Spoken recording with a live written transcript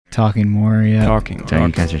Talking more, yeah. Talking. You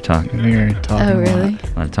guys are talking. We're talking Oh, really?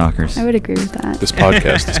 A lot of talkers. I would agree with that. This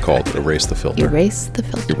podcast is called Erase the Filter. Erase the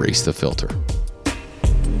filter. Erase the filter.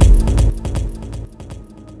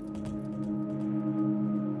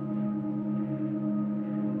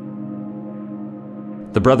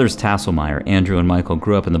 The brothers Tasselmeyer, Andrew and Michael,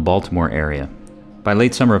 grew up in the Baltimore area. By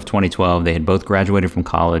late summer of 2012, they had both graduated from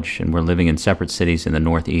college and were living in separate cities in the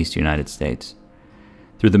Northeast United States.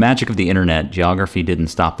 Through the magic of the internet, geography didn't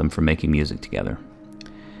stop them from making music together.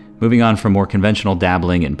 Moving on from more conventional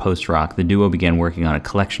dabbling in post-rock, the duo began working on a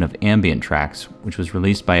collection of ambient tracks, which was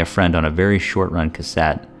released by a friend on a very short-run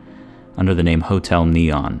cassette under the name Hotel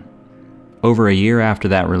Neon. Over a year after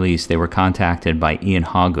that release, they were contacted by Ian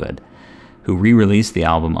Hawgood, who re-released the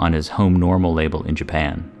album on his Home Normal label in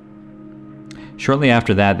Japan. Shortly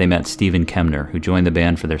after that, they met Stephen Kemner, who joined the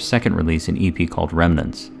band for their second release, an EP called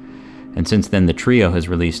Remnants. And since then, the trio has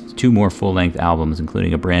released 2 more full-length albums,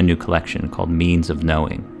 including a brand new collection called Means of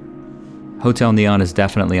Knowing. Hotel Neon is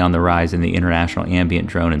definitely on the rise in the international ambient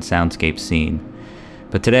drone and soundscape scene.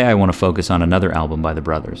 But today I want to focus on another album by the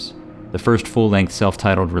brothers, the first full-length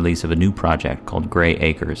self-titled release of a new project called Grey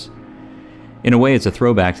Acres. In a way, it's a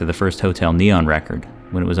throwback to the first Hotel Neon record,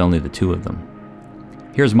 when it was only the 2 of them.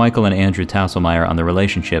 Here's Michael and Andrew Tasselmeyer on the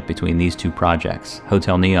relationship between these 2 projects,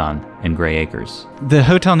 Hotel Neon and Grey Acres. The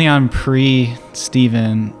Hotel Neon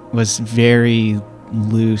pre-Steven was very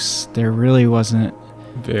loose. There really wasn't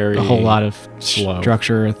a whole lot of slow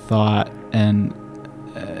structure or thought. And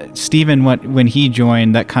Steven, when he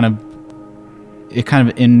joined, that kind of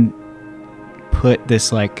input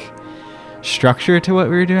this like structure to what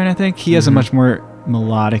we were doing. I think he has a much more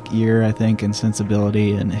melodic ear, I think, and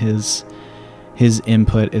sensibility, and his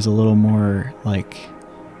input is a little more like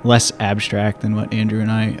less abstract than what Andrew and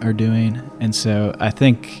I are doing. And so I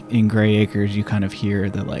think in Grey Acres you kind of hear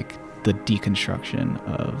the deconstruction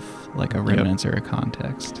of like a Remnants or a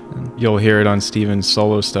Context. And you'll hear it on Steven's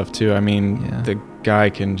solo stuff too. I mean, Yeah. the guy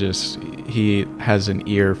he has an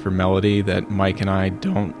ear for melody that Mike and I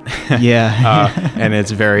don't. Yeah. And it's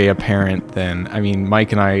very apparent then. I mean,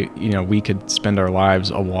 Mike and I, we could spend our lives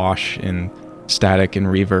awash in static and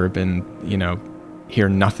reverb and, hear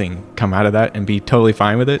nothing come out of that and be totally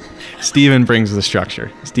fine with it. Steven brings the structure.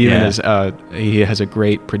 Steven he has a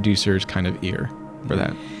great producer's kind of ear for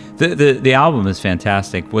that. The album is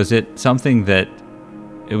fantastic. Was it something that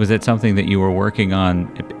you were working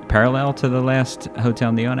on parallel to the last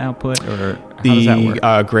Hotel Neon output, or how does that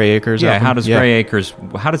work? Grey Acres. Yeah, album? how does Grey Acres?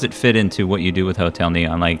 How does it fit into what you do with Hotel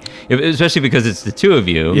Neon? Like, especially because it's the 2 of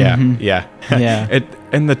you. Yeah, Yeah.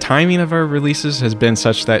 And the timing of our releases has been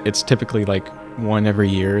such that it's typically like one every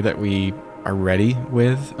year that we are ready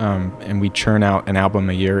with, and we churn out an album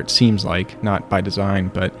a year. It seems like, not by design,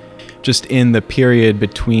 but just in the period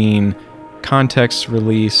between Context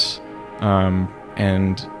release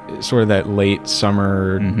and sort of that late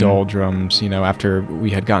summer doldrums, after we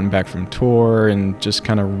had gotten back from tour and just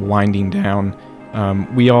kind of winding down,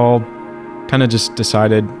 we all kind of just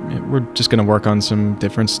decided we're just going to work on some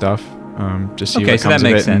different stuff. Just see what comes so that of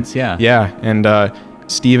makes it. sense. Yeah. And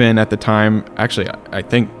Steven at the time, actually, I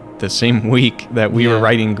think the same week that we were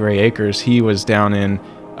writing Grey Acres, he was down in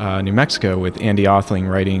New Mexico with Andy Othling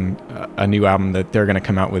writing a new album that they're going to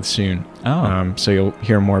come out with soon. So you'll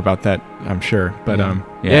hear more about that, I'm sure. But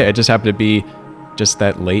it just happened to be just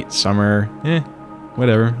that late summer.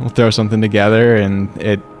 Whatever, we'll throw something together, and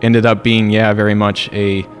it ended up being very much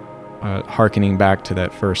a hearkening back to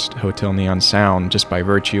that first Hotel Neon sound, just by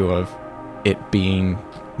virtue of it being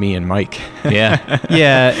me and Mike.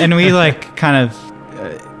 Yeah, and we like kind of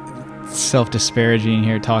self-disparaging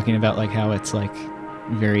here, talking about like how it's like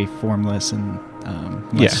very formless and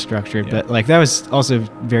less structured, but like that was also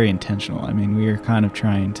very intentional. I mean, we were kind of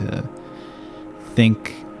trying to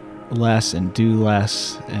think less and do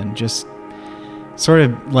less and just sort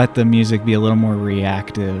of let the music be a little more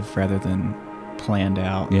reactive rather than planned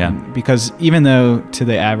out. And because even though to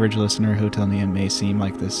the average listener Hotel Neon may seem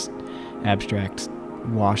like this abstract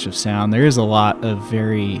wash of sound, there is a lot of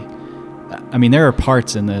there are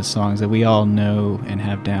parts in those songs that we all know and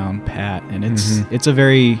have down pat, and it's a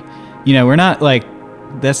very, we're not like,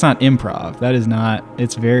 that's not improv. That is not,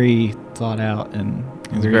 it's very thought out and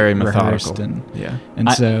it's very methodical.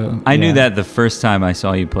 I knew that the first time I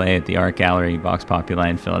saw you play at the Art Gallery Vox Populi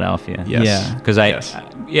in Philadelphia. Because I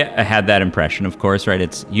had that impression, of course,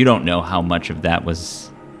 right? You don't know how much of that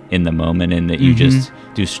was in the moment and that you just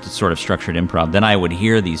do sort of structured improv. Then I would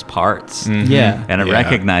hear these parts. And I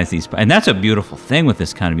recognize these. And that's a beautiful thing with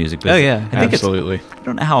this kind of music. I think absolutely. I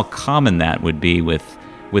don't know how common that would be with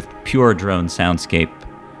pure drone soundscape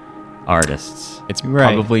artists. It's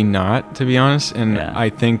Right. probably not, to be honest. And Yeah. I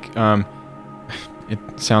think it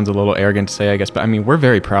sounds a little arrogant to say, I guess, but I mean, we're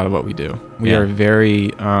very proud of what we do. We Yeah. are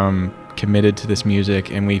very committed to this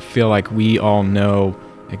music, and we feel like we all know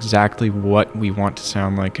exactly what we want to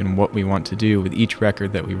sound like and what we want to do with each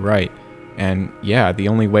record that we write. And yeah, the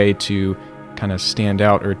only way to kind of stand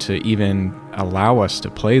out or to even allow us to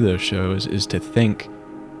play those shows is to think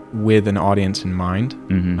with an audience in mind.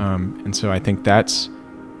 Mhm. And so I think that's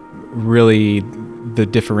really the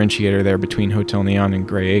differentiator there between Hotel Neon and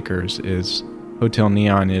Gray Acres is Hotel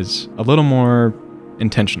Neon is a little more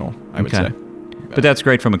intentional, I would Okay. say. But that's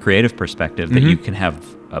great from a creative perspective that Mhm. you can have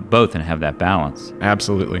both and have that balance.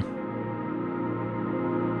 Absolutely.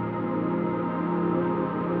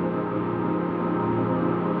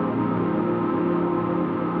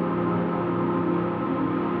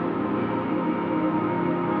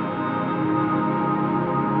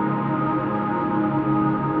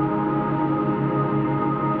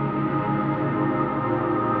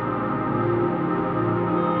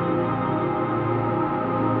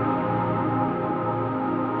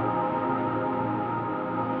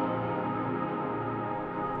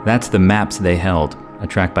 That's The Maps They Held, a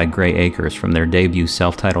track by Gray Acres from their debut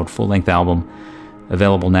self-titled full-length album,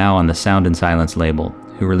 available now on the Sound and Silence label,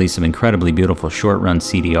 who released some incredibly beautiful short-run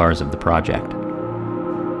CDRs of the project.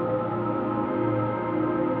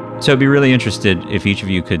 So I'd be really interested if each of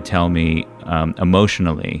you could tell me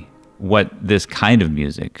emotionally what this kind of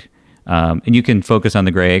music, and you can focus on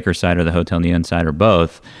the Gray Acre side or the Hotel Neon side or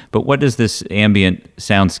both, but what does this ambient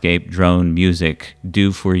soundscape drone music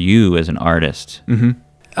do for you as an artist? Mm-hmm.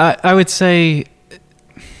 I would say,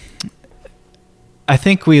 I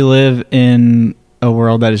think we live in a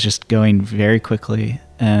world that is just going very quickly,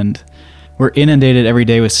 and we're inundated every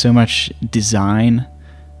day with so much design,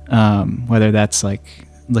 whether that's like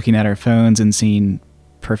looking at our phones and seeing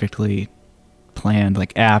perfectly planned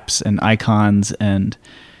like apps and icons and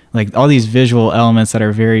like all these visual elements that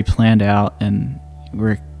are very planned out, and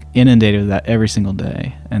we're inundated with that every single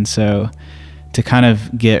day. And so to kind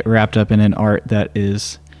of get wrapped up in an art that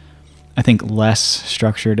is, I think, less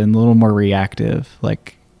structured and a little more reactive.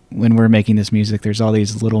 Like when we're making this music, there's all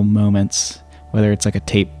these little moments, whether it's like a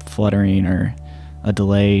tape fluttering or a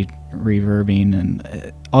delay reverbing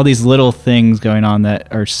and all these little things going on that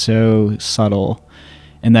are so subtle.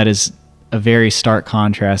 And that is a very stark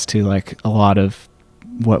contrast to like a lot of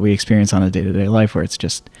what we experience on a day-to-day life, where it's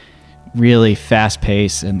just really fast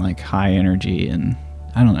paced and like high energy. And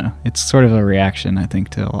I don't know, it's sort of a reaction, I think,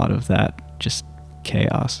 to a lot of that just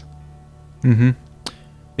chaos. Mm-hmm.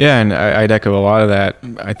 Yeah, and I'd echo a lot of that.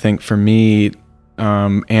 I think for me,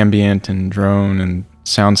 ambient and drone and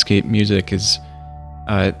soundscape music is,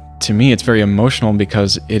 to me, it's very emotional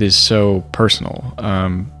because it is so personal.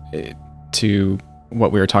 To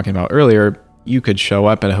what we were talking about earlier, you could show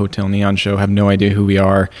up at a Hotel Neon show, have no idea who we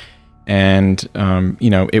are, and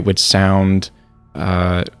it would sound,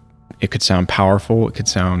 it could sound powerful, it could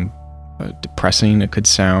sound depressing, it could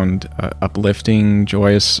sound uplifting,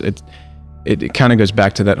 joyous. It kind of goes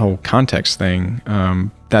back to that whole context thing.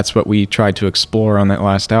 That's what we tried to explore on that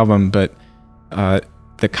last album, but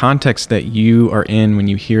the context that you are in when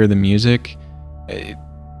you hear the music, it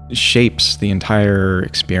shapes the entire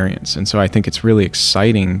experience. And so I think it's really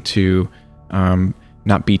exciting to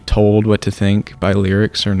not be told what to think by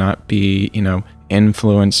lyrics, or not be,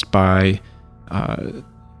 influenced by,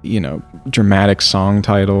 dramatic song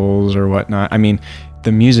titles or whatnot. I mean,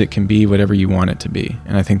 the music can be whatever you want it to be.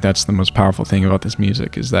 And I think that's the most powerful thing about this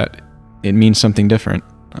music, is that it means something different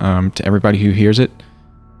to everybody who hears it,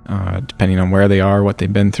 depending on where they are, what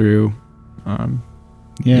they've been through.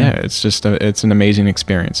 It's just it's an amazing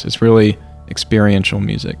experience. It's really experiential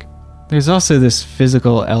music. There's also this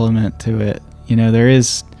physical element to it.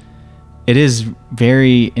 It is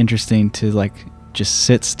very interesting to like just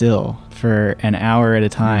sit still for an hour at a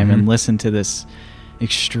time and listen to this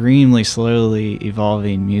extremely slowly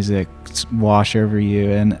evolving music wash over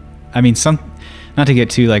you. And I mean, not to get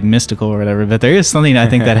too like mystical or whatever, but there is something I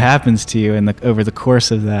think that happens to you over the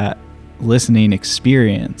course of that listening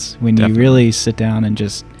experience when Definitely. you really sit down and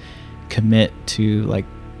just commit to like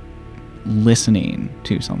listening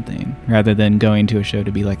to something rather than going to a show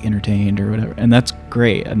to be like entertained or whatever. And that's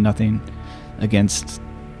great. And nothing against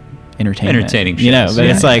entertaining shows. But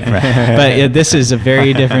it's like, but this is a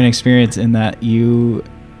very different experience in that you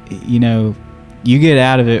get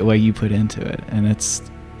out of it what you put into it, and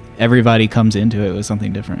everybody comes into it with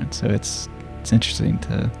something different. So it's interesting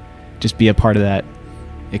to just be a part of that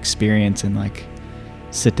experience and like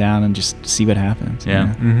sit down and just see what happens.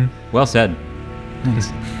 Yeah. Mm-hmm. Well said.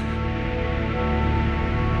 Nice.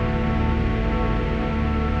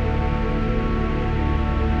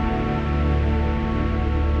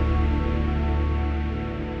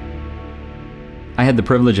 I had the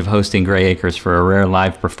privilege of hosting Gray Acres for a rare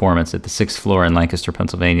live performance at the 6th floor in Lancaster,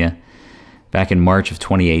 Pennsylvania, back in March of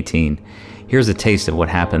 2018. Here's a taste of what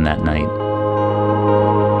happened that night.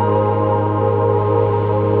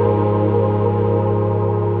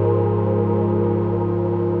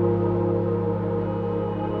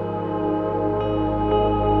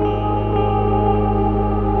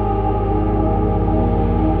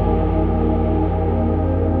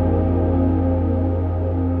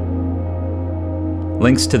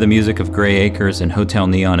 Links to the music of Gray Acres and Hotel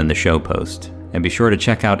Neon in the show post. And be sure to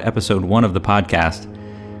check out episode 1 of the podcast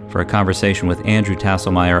for a conversation with Andrew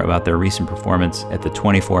Tasselmeyer about their recent performance at the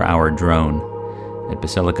 24-hour Drone at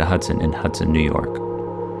Basilica Hudson in Hudson, New York.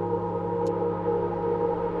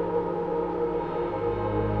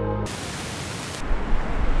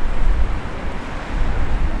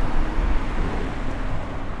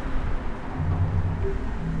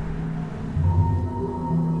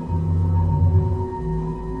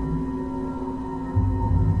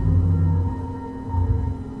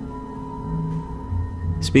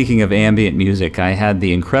 Speaking of ambient music, I had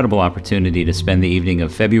the incredible opportunity to spend the evening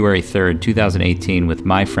of February 3rd, 2018 with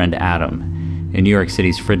my friend Adam in New York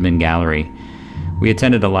City's Fridman Gallery. We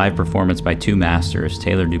attended a live performance by two masters,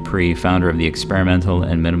 Taylor Dupree, founder of the experimental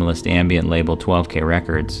and minimalist ambient label 12K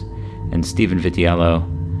Records, and Stephen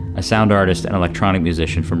Vitiello, a sound artist and electronic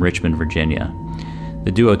musician from Richmond, Virginia.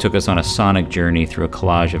 The duo took us on a sonic journey through a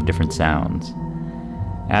collage of different sounds.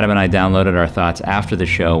 Adam and I downloaded our thoughts after the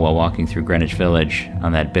show while walking through Greenwich Village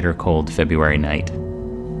on that bitter cold February night. It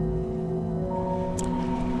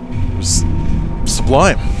was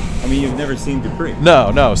sublime. I mean, you've never seen Dupree.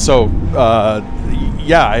 No. So,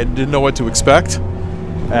 yeah, I didn't know what to expect,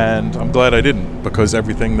 and I'm glad I didn't, because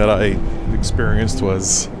everything that I experienced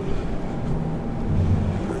was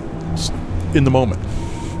just in the moment.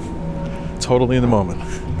 Totally in the moment.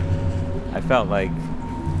 I felt like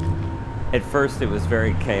at first it was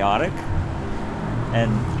very chaotic, and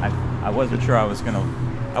I wasn't sure I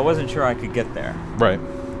wasn't sure I could get there. Right.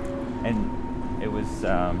 And it was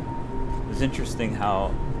interesting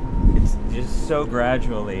how it's just so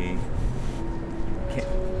gradually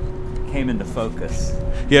came into focus.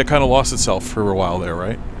 Yeah, it kind of lost itself for a while there,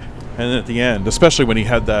 right? And then at the end, especially when he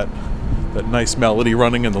had that nice melody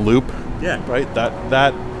running in the loop. Yeah. Right?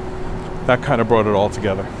 That kind of brought it all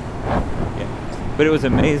together. Yeah. But it was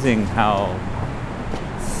amazing how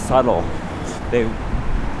subtle they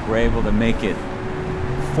were able to make it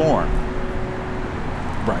form.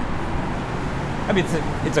 Right. I mean,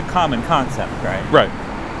 it's a common concept, right? Right.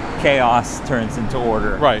 Chaos turns into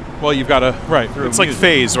order. Right. Well, you've got to, right. It's like music.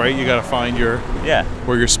 phase, right? You got to find Yeah.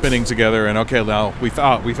 where you're spinning together, and okay, now we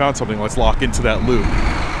found something. Let's lock into that loop.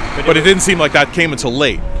 But it didn't seem like that came until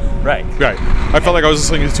late. Right. Right. I felt like I was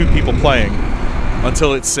listening to two people playing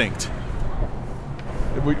until it synced.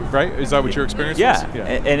 Right? Is that what your experience was? Yeah.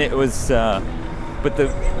 And it was, but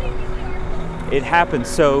it happened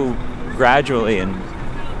so gradually and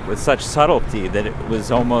with such subtlety that it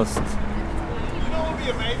was almost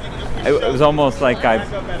like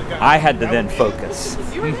I had to then focus.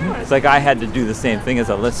 It's like I had to do the same thing as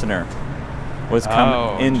a listener, was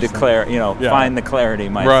come into find the clarity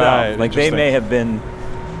myself. Right, like they may have been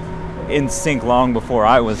in sync long before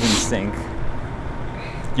I was in sync.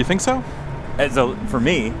 You think so? For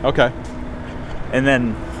me. Okay. And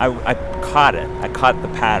then I caught it. I caught the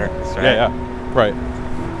patterns, right? Yeah. Right.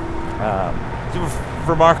 It was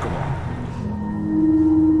remarkable.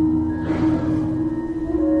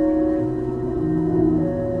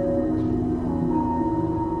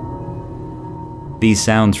 These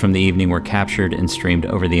sounds from the evening were captured and streamed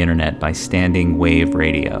over the internet by Standing Wave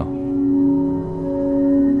Radio.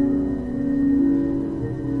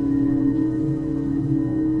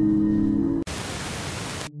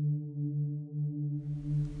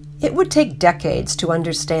 It would take decades to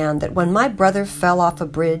understand that when my brother fell off a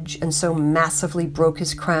bridge and so massively broke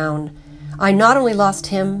his crown, I not only lost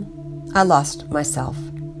him, I lost myself.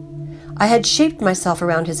 I had shaped myself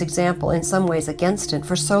around his example, in some ways against it,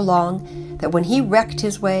 for so long that when he wrecked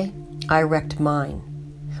his way, I wrecked mine.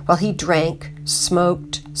 While he drank,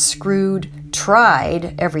 smoked, screwed,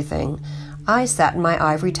 tried everything, I sat in my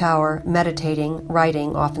ivory tower, meditating,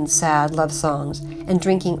 writing often sad love songs, and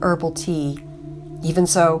drinking herbal tea. Even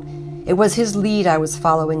so, it was his lead I was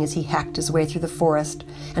following as he hacked his way through the forest,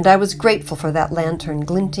 and I was grateful for that lantern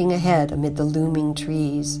glinting ahead amid the looming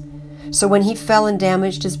trees. So when he fell and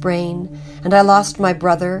damaged his brain, and I lost my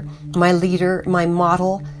brother, my leader, my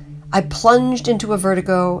model, I plunged into a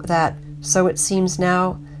vertigo that, so it seems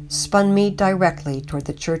now, spun me directly toward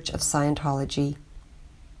the Church of Scientology.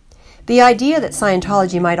 The idea that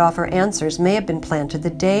Scientology might offer answers may have been planted the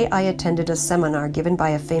day I attended a seminar given by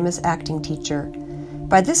a famous acting teacher.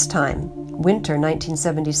 By this time, winter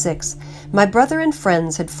 1976, my brother and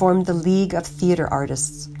friends had formed the League of Theater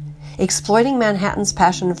Artists. Exploiting Manhattan's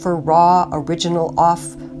passion for raw, original,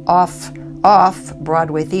 off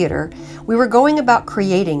Broadway theater, we were going about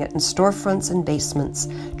creating it in storefronts and basements,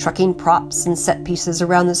 trucking props and set pieces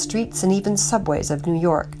around the streets and even subways of New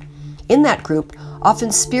York. In that group, often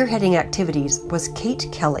spearheading activities, was Kate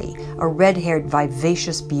Kelly, a red-haired,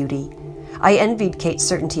 vivacious beauty. I envied Kate's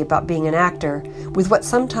certainty about being an actor, with what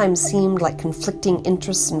sometimes seemed like conflicting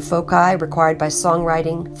interests and foci required by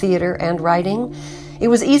songwriting, theater, and writing. It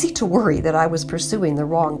was easy to worry that I was pursuing the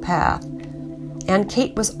wrong path. And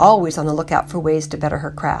Kate was always on the lookout for ways to better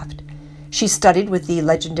her craft. She studied with the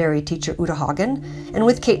legendary teacher Uta Hagen, and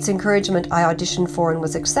with Kate's encouragement I auditioned for and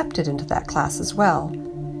was accepted into that class as well.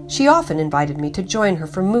 She often invited me to join her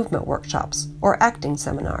for movement workshops or acting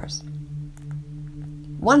seminars.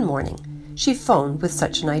 One morning, she phoned with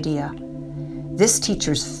such an idea. "This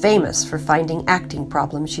teacher's famous for finding acting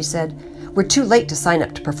problems," she said. "We're too late to sign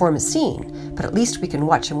up to perform a scene, but at least we can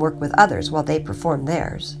watch him work with others while they perform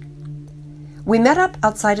theirs." We met up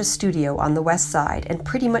outside a studio on the west side and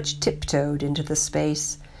pretty much tiptoed into the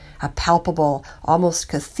space. A palpable, almost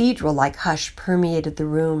cathedral-like hush permeated the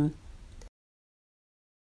room.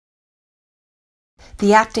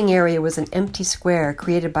 The acting area was an empty square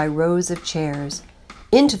created by rows of chairs.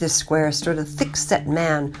 Into this square stood a thick-set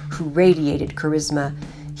man who radiated charisma.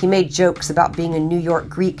 He made jokes about being a New York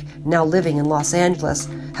Greek now living in Los Angeles,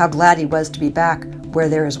 how glad he was to be back where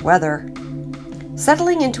there is weather.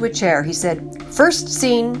 Settling into a chair, he said, "First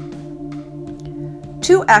scene."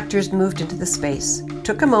 2 actors moved into the space,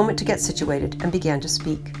 took a moment to get situated, and began to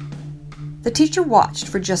speak. The teacher watched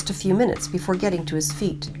for just a few minutes before getting to his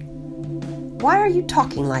feet. "Why are you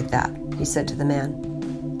talking like that?" he said to the man.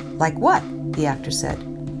 "Like what?" the actor said.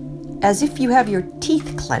 "As if you have your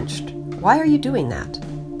teeth clenched. Why are you doing that?"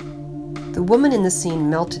 The woman in the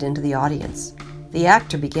scene melted into the audience. The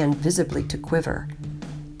actor began visibly to quiver.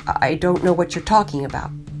 "I don't know what you're talking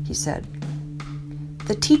about," he said.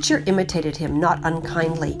 The teacher imitated him, not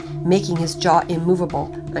unkindly, making his jaw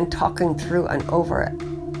immovable and talking through and over it.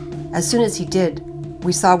 As soon as he did,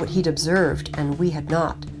 we saw what he'd observed, and we had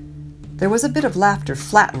not. There was a bit of laughter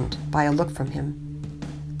flattened by a look from him.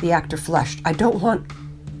 The actor flushed. "I don't want—"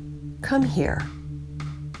 "Come here."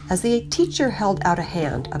 As the teacher held out a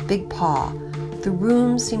hand, a big paw, the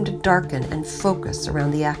room seemed to darken and focus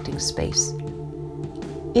around the acting space.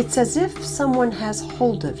 "It's as if someone has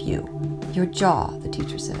hold of you, your jaw," the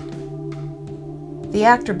teacher said. The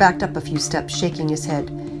actor backed up a few steps, shaking his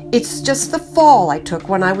head. "It's just the fall I took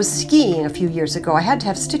when I was skiing a few years ago. I had to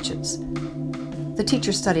have stitches." The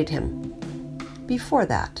teacher studied him. "Before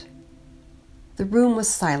that." The room was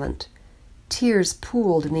silent. Tears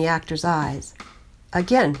pooled in the actor's eyes.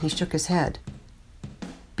 Again he shook his head.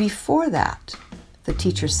 "Before that," the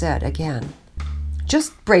teacher said again.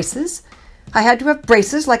 "Just braces. I had to have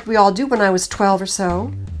braces like we all do when I was 12 or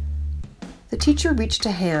so." The teacher reached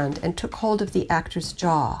a hand and took hold of the actor's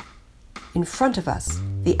jaw. In front of us,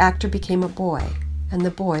 the actor became a boy, and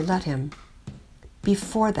the boy let him.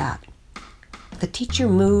 "Before that." The teacher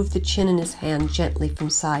moved the chin in his hand gently from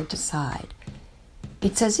side to side.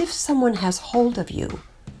 "It's as if someone has hold of you.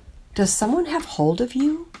 Does someone have hold of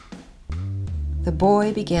you?" The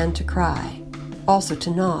boy began to cry, also to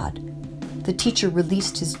nod. The teacher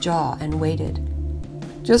released his jaw and waited.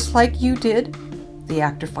 "Just like you did," the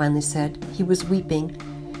actor finally said. He was weeping.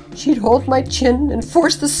 "She'd hold my chin and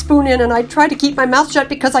force the spoon in, and I'd try to keep my mouth shut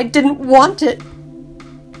because I didn't want it."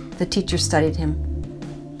 The teacher studied him.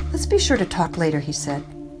 "Let's be sure to talk later," he said.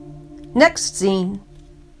 "Next scene."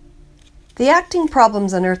 The acting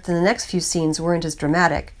problems unearthed in the next few scenes weren't as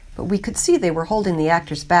dramatic, but we could see they were holding the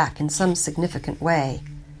actors back in some significant way.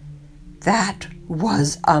 "That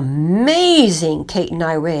was amazing," Kate and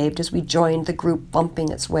I raved as we joined the group bumping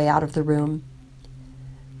its way out of the room.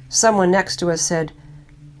 Someone next to us said,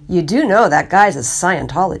 "You do know that guy's a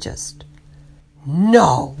Scientologist."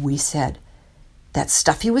 "No," we said. "That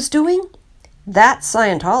stuff he was doing? That's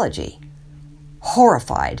Scientology."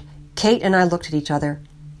 Horrified, Kate and I looked at each other.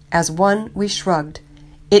 As one, we shrugged.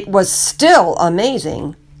 It was still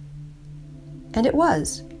amazing. And it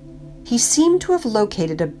was. He seemed to have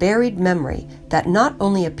located a buried memory that not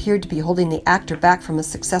only appeared to be holding the actor back from a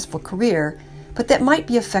successful career, but that might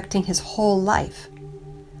be affecting his whole life.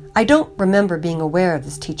 I don't remember being aware of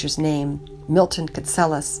this teacher's name, Milton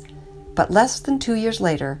Katselas, but less than 2 years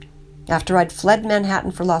later, after I'd fled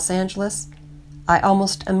Manhattan for Los Angeles, I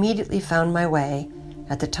almost immediately found my way.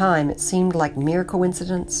 At the time, it seemed like mere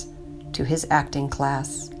coincidence, to his acting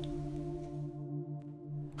class.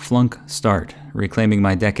 Flunk Start, Reclaiming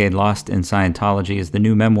My Decade Lost in Scientology is the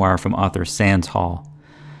new memoir from author Sands Hall.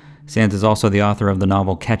 Sands is also the author of the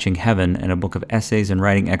novel Catching Heaven and a book of essays and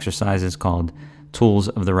writing exercises called Tools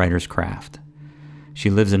of the Writer's Craft. She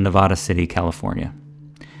lives in Nevada City, California.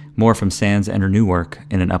 More from Sands and her new work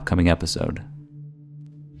in an upcoming episode.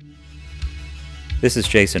 This is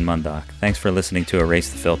Jason Mundock. Thanks for listening to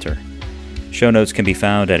Erase the Filter. Show notes can be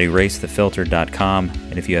found at erasethefilter.com,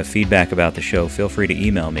 and if you have feedback about the show, feel free to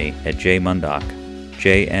email me at jmundok,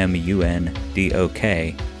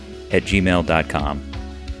 jmundok, @gmail.com.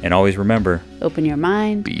 And always remember, open your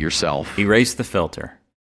mind, Be yourself. erase the filter.